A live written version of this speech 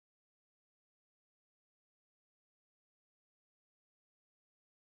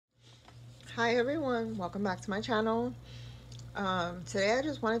Hi everyone, welcome back to my channel. Today I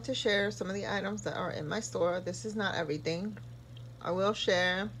just wanted to share some of the items that are in my store. This is not everything. I will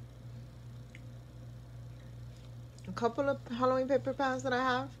share a couple of Halloween paper pads that I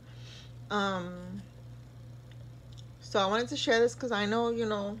have. So I wanted to share this because I know, you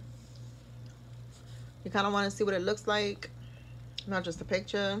kind of want to see what it looks like, not just a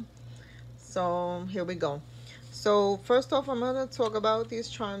picture. So here we go. So first off, I'm going to talk about these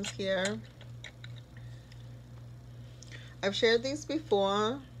charms here. I've shared these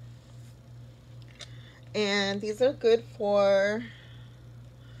before, and these are good for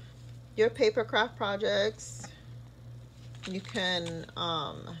your paper craft projects. You can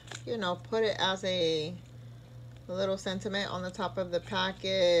put it as a little sentiment on the top of the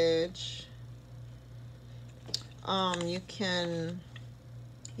package. You can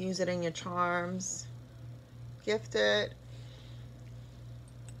use it in your charms, gift it.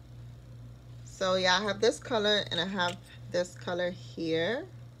 So yeah, I have this color and I have this color here.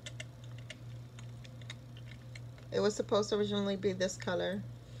 It was supposed to originally be this color,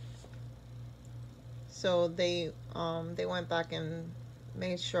 so they went back and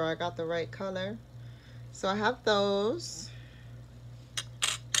made sure I got the right color. So I have those.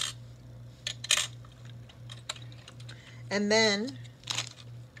 And then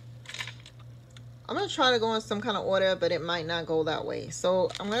I'm gonna try to go in some kind of order, but it might not go that way. So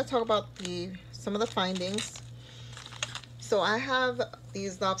I'm gonna talk about some of the findings. So I have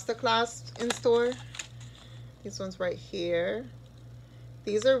these lobster clasps in store. These ones right here.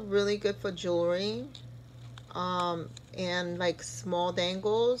 These are really good for jewelry, and like small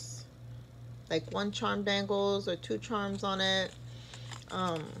dangles, like 1 charm dangles or 2 charms on it.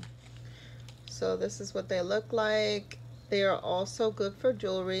 So this is what they look like. They are also good for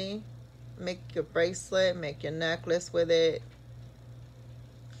jewelry. Make your bracelet, make your necklace with it.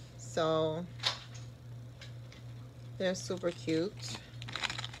 So they're super cute.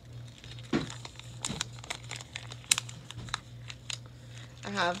 I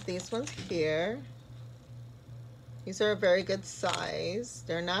have these ones here. These are a very good size.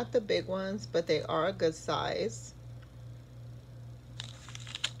 They're not the big ones, but they are a good size.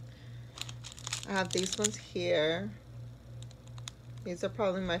 I have these ones here. These are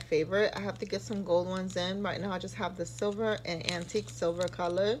probably my favorite. I have to get some gold ones in. Right now I just have the silver and antique silver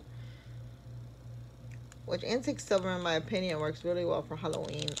color, which antique silver in my opinion works really well for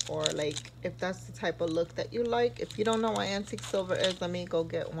Halloween, or like if that's the type of look that you like. If you don't know what antique silver is, let me go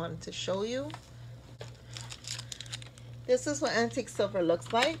get one to show you. This is what antique silver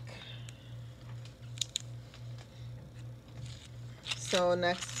looks like. So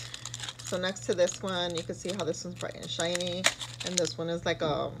next to this one, you can see how this one's bright and shiny, and this one is like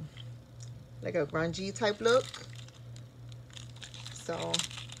a grungy type look. So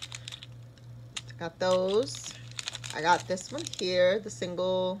got those. I got this one here, the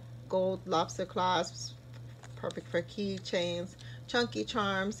single gold lobster clasps, perfect for keychains. Chunky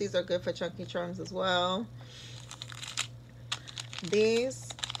charms, these are good for chunky charms as well. These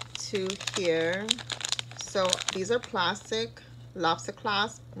 2 here, so these are plastic lobster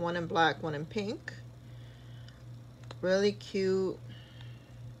clasp, 1 in black, 1 in pink. Really cute.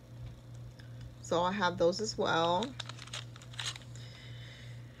 So I have those as well.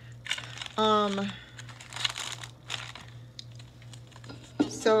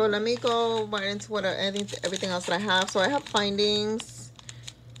 So let me go right into everything else that I have. So I have findings.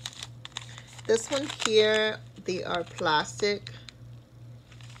 This one here, they are plastic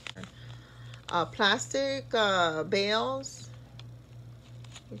bales.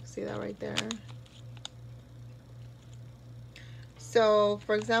 You can see that right there. So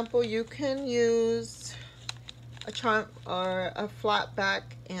for example, you can use a charm or a flat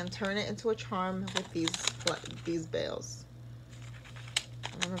back and turn it into a charm with these bales. I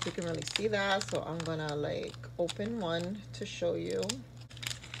don't know if you can really see that, so I'm gonna like open one to show you.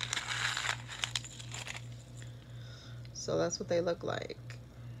 So that's what they look like.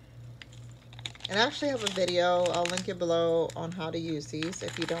 And I actually have a video, I'll link it below, on how to use these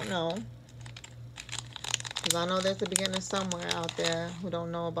if you don't know. Because I know there's a beginner somewhere out there who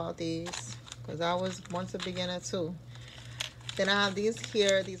don't know about these. Because I was once a beginner too. Then I have these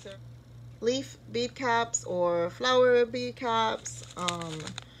here. These are leaf bead caps or flower bead caps.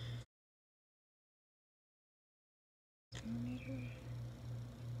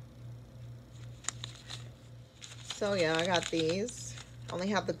 So yeah, I got these. Only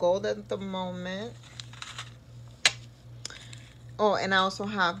have the gold at the moment. Oh, and I also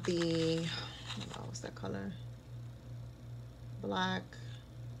have the, what's that color? Black.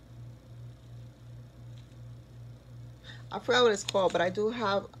 I forgot what it's called, but I do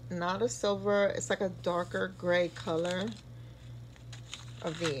have not a silver, it's like a darker gray color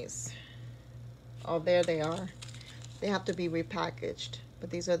of these. Oh, there they are. They have to be repackaged, but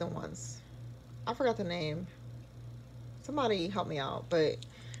these are the ones. I forgot the name. Somebody help me out, but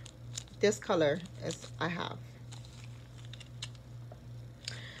this color is I have.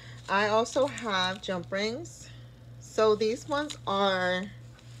 I also have jump rings. So these ones are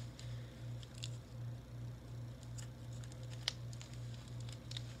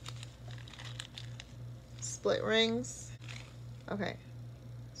split rings. Okay,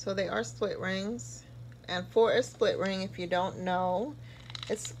 so they are split rings. And for a split ring, if you don't know,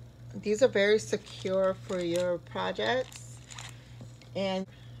 these are very secure for your projects. And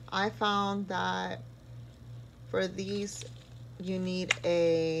I found that for these, you need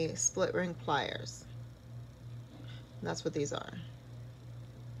a split ring pliers. And that's what these are.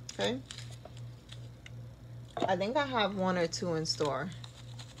 Okay. I think I have 1 or 2 in store.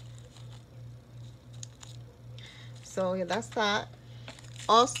 So yeah, that's that.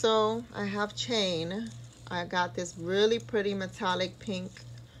 Also, I have chain. I got this really pretty metallic pink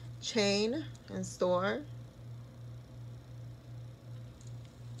chain in store.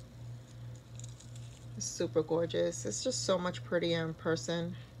 It's super gorgeous. It's just so much prettier in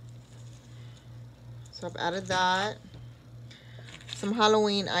person. So I've added that. Some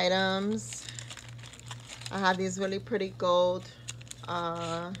Halloween items. I have these really pretty gold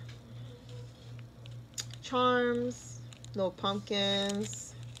charms, little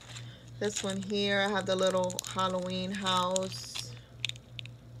pumpkins. This one here, I have the little Halloween house.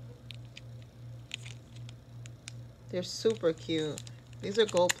 They're super cute. These are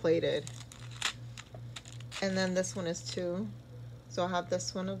gold plated. And then this one is too. So I have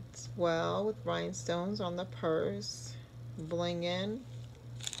this one as well with rhinestones on the purse, bling in.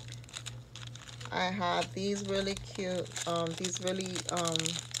 I have these really cute, these really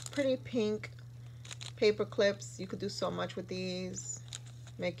pretty pink paper clips. You could do so much with these.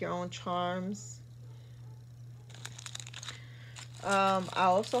 Make your own charms. I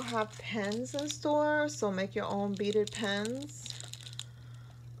also have pens in store, so make your own beaded pens.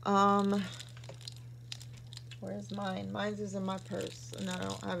 Where's mine? Mine's is in my purse, and I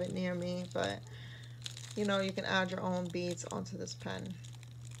don't have it near me, but you know, you can add your own beads onto this pen.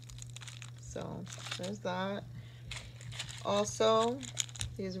 So there's that. Also,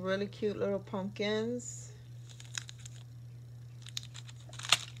 these really cute little pumpkins.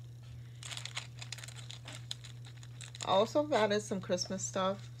 I also added some Christmas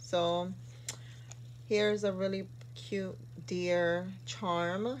stuff. So here's a really cute deer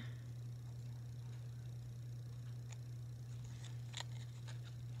charm.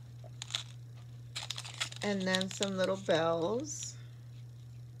 And then some little bells.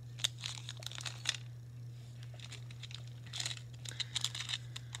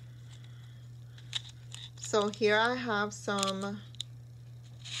 So here I have some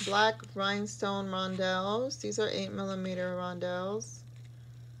black rhinestone rondelles. These are 8mm rondelles.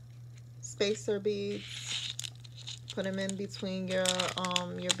 Spacer beads. Put them in between your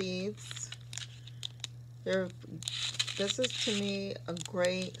beads. This is to me a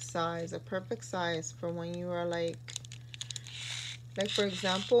great size, a perfect size for when you are like for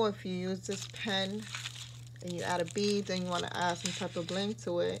example, if you use this pen and you add a bead and you want to add some type of bling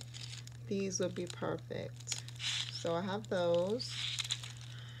to it, these would be perfect. So I have those.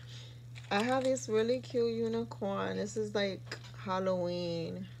 I have this really cute unicorn. This is like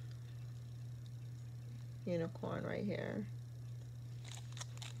Halloween unicorn right here.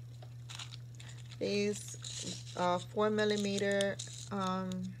 These 4mm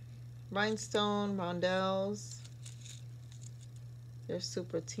rhinestone rondelles. They're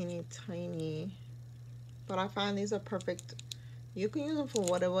super teeny tiny, but I find these are perfect. You can use them for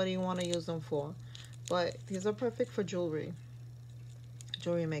whatever you want to use them for, but these are perfect for jewelry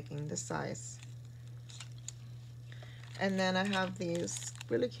making, this size. And then I have these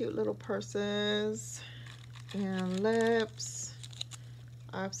really cute little purses and lips.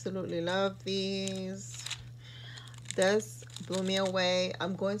 I absolutely love these. This blew me away.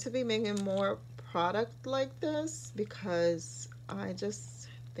 I'm going to be making more product like this because I just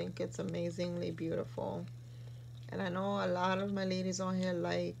think it's amazingly beautiful. And I know a lot of my ladies on here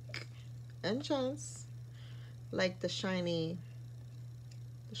like, and gents, like the shiny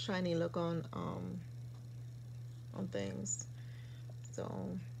look on things.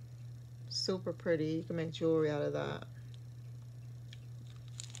 So super pretty. You can make jewelry out of that.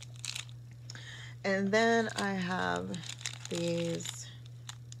 And then I have these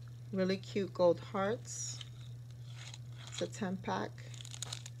really cute gold hearts. It's a 10-pack.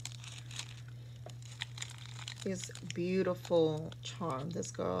 This beautiful charm.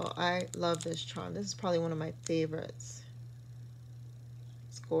 This girl, I love this charm. This is probably one of my favorites.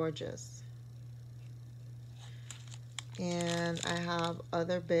 It's gorgeous. And I have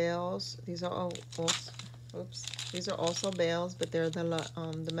other bales. These are all, oops. These are also bales, but they're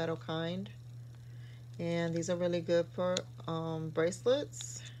the metal kind. And these are really good for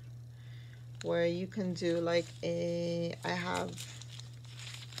bracelets, where you can do like I have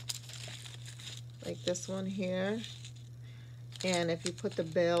like this one here, and if you put the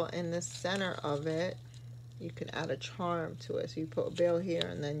bale in the center of it, you can add a charm to it. So you put a bale here,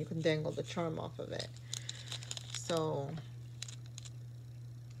 and then you can dangle the charm off of it. So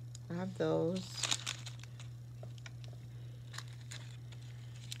I have those.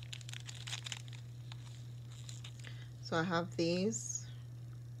 So I have these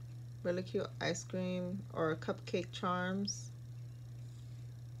really cute ice cream or cupcake charms.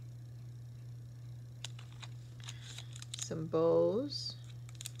 Some bows,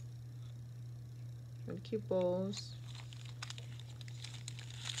 really cute bows.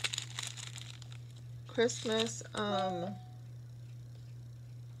 Christmas, I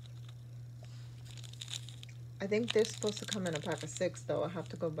think they're supposed to come in a pack of 6 though. I have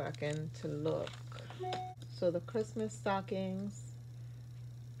to go back in to look. So the Christmas stockings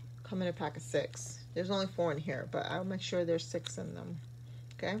come in a pack of 6. There's only 4 in here, but I'll make sure there's 6 in them.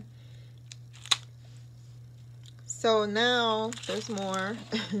 Okay. So now there's more.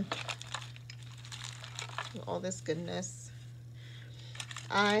 All this goodness.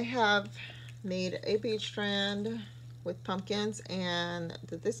 I have made a bead strand with pumpkins and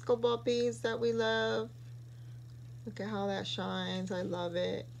the disco ball beads that we love. Look at how that shines. I love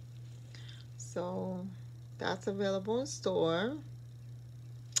it. So that's available in store.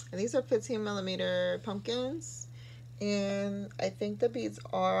 And these are 15mm pumpkins. And I think the beads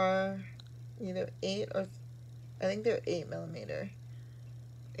are either 8 or I think they're 8mm.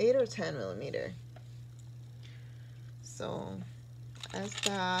 8 or 10mm. So as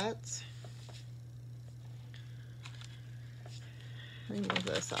that, let me move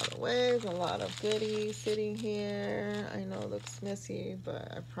this out of the way. There's a lot of goodies sitting here. I know it looks messy,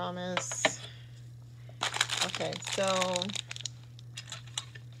 but I promise. Okay, so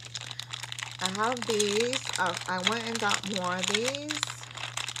I have these. I went and got more of these.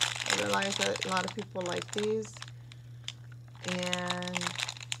 I realized that a lot of people like these. And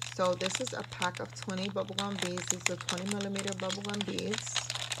so this is a pack of 20 bubblegum beads. These are 20mm bubblegum beads.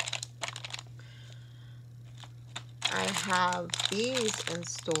 I have these in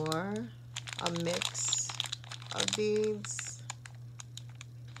store, a mix of beads.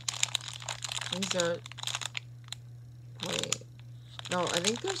 These are, wait, no, I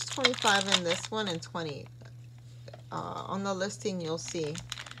think there's 25 in this one and 20. On the listing, you'll see.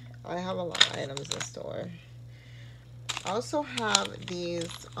 I have a lot of items in store. I also have these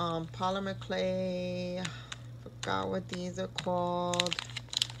polymer clay, forgot what these are called,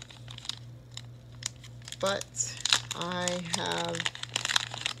 but I have,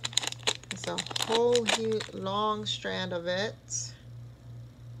 it's a whole huge long strand of it.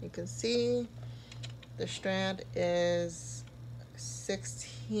 You can see the strand is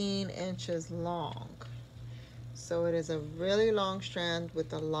 16 inches long. So it is a really long strand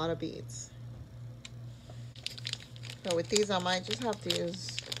with a lot of beads. So with these, I might just have to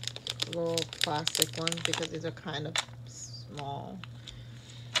use little plastic ones because these are kind of small.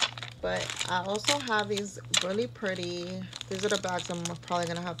 But I also have these really pretty, these are the bags I'm probably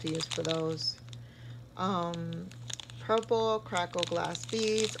gonna have to use for those. Purple crackle glass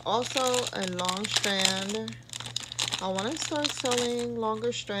beads, also a long strand. I want to start selling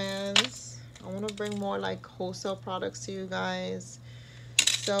longer strands. I want to bring more like wholesale products to you guys.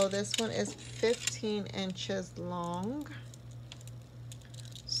 So this one is 15 inches long.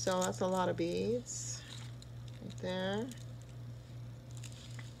 So that's a lot of beads right there.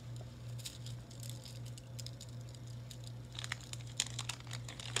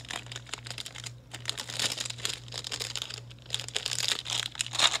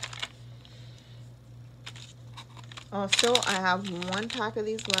 Also, I have 1 pack of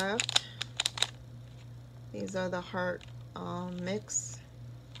these left. These are the heart mix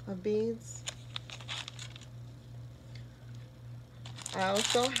of beads. I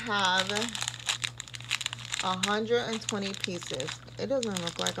also have 120 pieces. It doesn't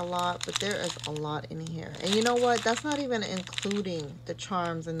look like a lot, but there is a lot in here. And you know what? That's not even including the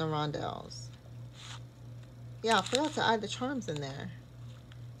charms and the rondelles. Yeah, I forgot to add the charms in there.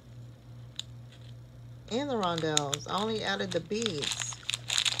 And the rondelles. I only added the beads.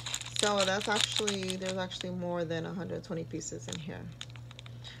 So that's actually, there's actually more than 120 pieces in here.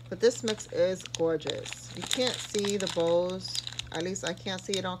 But this mix is gorgeous. You can't see the bows, at least I can't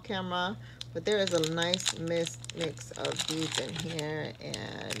see it on camera, but there is a nice mix of beads in here.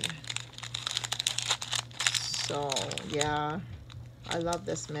 And so yeah, I love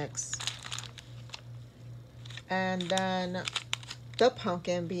this mix. And then the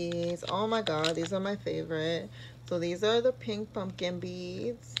pumpkin beads. Oh my god, these are my favorite. So these are the pink pumpkin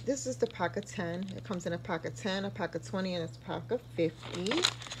beads. This is the pack of 10. It comes in a pack of 10, a pack of 20, and it's a pack of 50.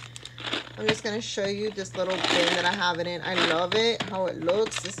 I'm just going to show you this little bin that I have it in. I love it, how it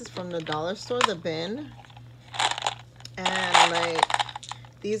looks. This is from the dollar store, the bin. And like,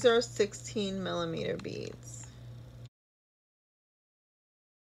 these are 16 millimeter beads.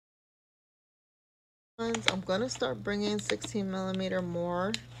 I'm going to start bringing 16 millimeter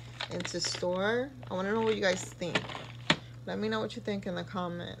more into store. I want to know what you guys think. Let me know what you think in the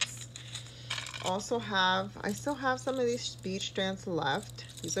comments. Also I still have some of these bead strands left.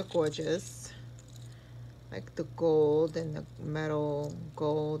 These are gorgeous. Like the gold and the metal,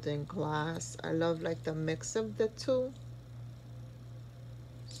 gold and glass. I love like the mix of the two.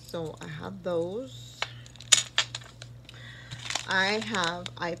 So I have those. I have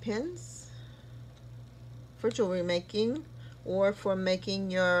eye pins for jewelry making or for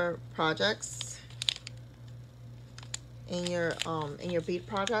making your projects in your bead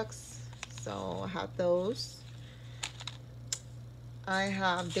projects. So I have those. I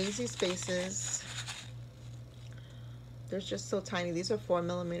have daisy spaces. They're just so tiny. These are 4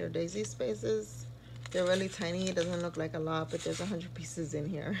 millimeter daisy spaces. They're really tiny. It doesn't look like a lot, but there's 100 pieces in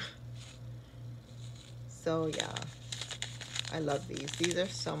here. So yeah, I love these. These are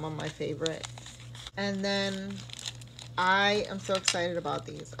some of my favorite. And then I am so excited about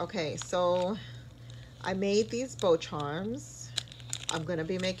these. Okay, so I made these bow charms. I'm gonna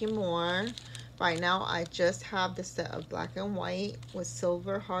be making more. Right now I just have the set of black and white with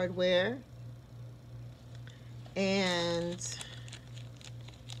silver hardware. And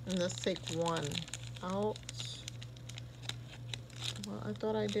let's take one out. Well, I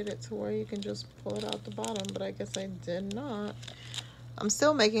thought I did it to where you can just pull it out the bottom, but I guess I did not. I'm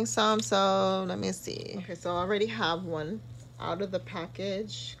still making some, so let me see. Okay, so I already have one out of the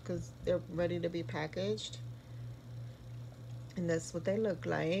package because they're ready to be packaged. And that's what they look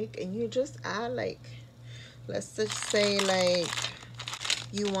like. And you just add like, let's just say like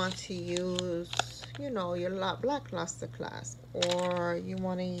you want to use, you know, your black luster clasp, or you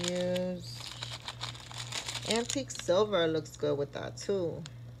want to use antique silver. Looks good with that too.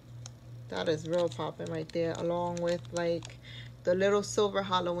 That is real popping right there, along with like the little silver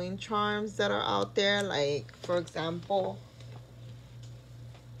Halloween charms that are out there. Like for example,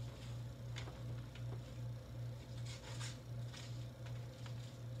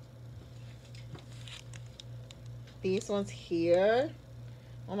 these ones here.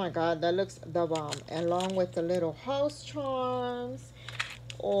 Oh my god, that looks the bomb. Along with the little house charms,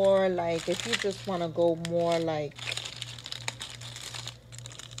 or like if you just want to go more like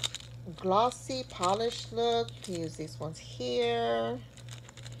glossy polished look, you use these ones here.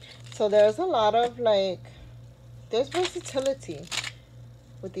 So there's a lot of like, there's versatility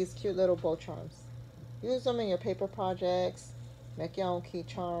with these cute little bow charms. Use them in your paper projects, make your own key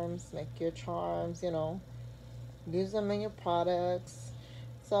charms, make your charms, you know, use them in your products.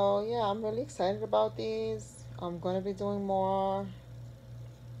 So yeah, I'm really excited about these. I'm going to be doing more.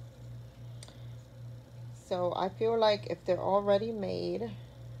 So I feel like if they're already made,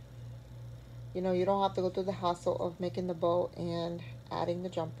 you know, you don't have to go through the hassle of making the bow and adding the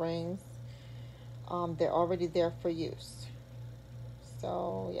jump rings. They're already there for use.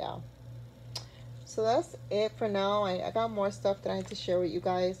 So yeah. So that's it for now. I got more stuff that I need to share with you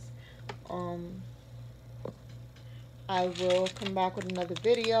guys. I will come back with another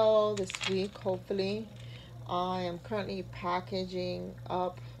video this week, hopefully. I am currently packaging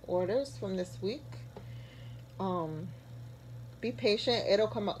up orders from this week. Be patient. It'll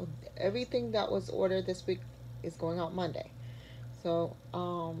come out. Everything that was ordered this week is going out Monday. So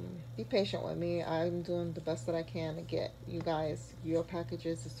be patient with me. I'm doing the best that I can to get you guys your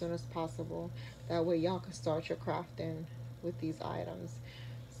packages as soon as possible. That way y'all can start your crafting with these items.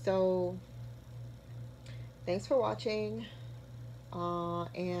 So thanks for watching,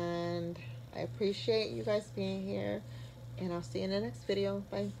 and I appreciate you guys being here, and I'll see you in the next video.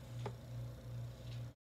 Bye.